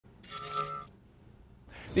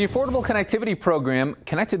The Affordable Connectivity Program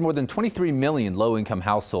connected more than 23 million low-income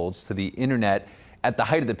households to the internet at the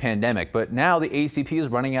height of the pandemic, but now the ACP is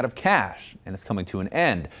running out of cash and it's coming to an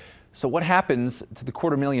end. So what happens to the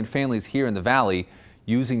 250,000 families here in the Valley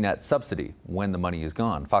using that subsidy when the money is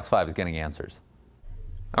gone? Fox 5 is getting answers.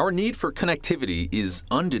 Our need for connectivity is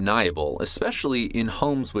undeniable, especially in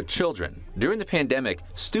homes with children. During the pandemic,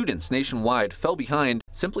 students nationwide fell behind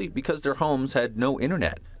simply because their homes had no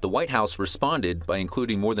internet. The White House responded by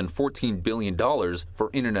including more than $14 billion for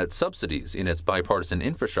internet subsidies in its bipartisan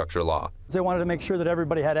infrastructure law. They wanted to make sure that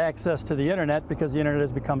everybody had access to the internet because the internet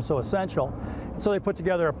has become so essential. So they put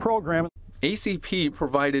together a program. ACP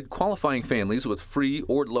provided qualifying families with free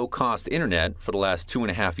or low-cost internet for the last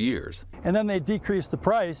 2.5 years. And then they decreased the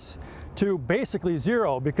price to basically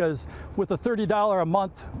zero, because with the $30 a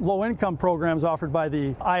month low-income programs offered by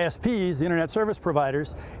the ISPs, the internet service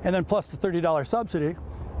providers, and then plus the $30 subsidy,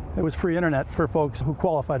 it was free internet for folks who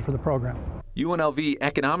qualified for the program. UNLV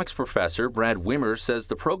economics professor Brad Wimmer says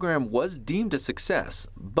the program was deemed a success,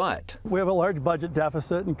 but we have a large budget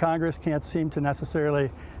deficit and Congress can't seem to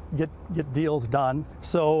necessarily get deals done.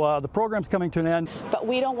 So the program's coming to an end. But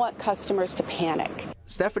we don't want customers to panic.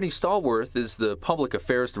 Stephanie Stallworth is the public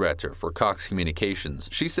affairs director for Cox Communications.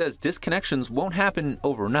 She says disconnections won't happen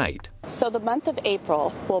overnight. So the month of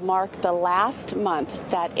April will mark the last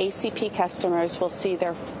month that ACP customers will see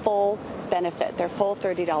their full benefit, their full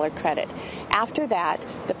 $30 credit. After that,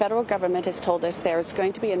 the federal government has told us there's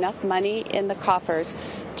going to be enough money in the coffers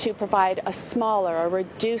to provide a smaller, a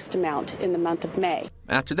reduced amount in the month of May.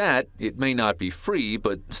 After that, it may not be free,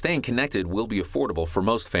 but staying connected will be affordable for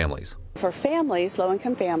most families. For families,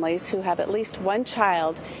 low-income families who have at least one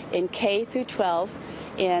child in K through 12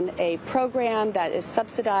 in a program that is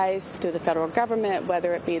subsidized through the federal government,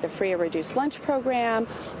 whether it be the free or reduced lunch program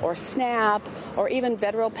or SNAP or even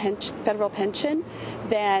federal pension,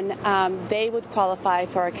 then they would qualify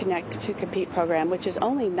for a Connect to Compete program, which is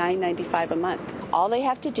only $9.95 a month. All they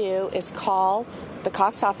have to do is call the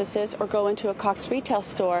Cox offices or go into a Cox retail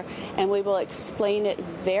store, and we will explain it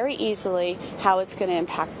very easily how it's going to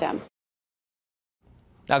impact them.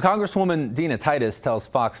 Now, Congresswoman Dina Titus tells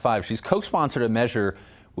Fox 5 she's co-sponsored a measure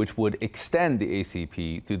which would extend the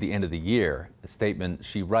ACP through the end of the year. A statement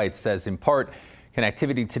she writes says, in part,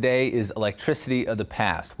 connectivity today is electricity of the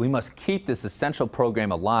past. We must keep this essential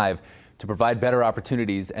program alive to provide better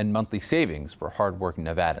opportunities and monthly savings for hardworking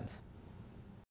Nevadans.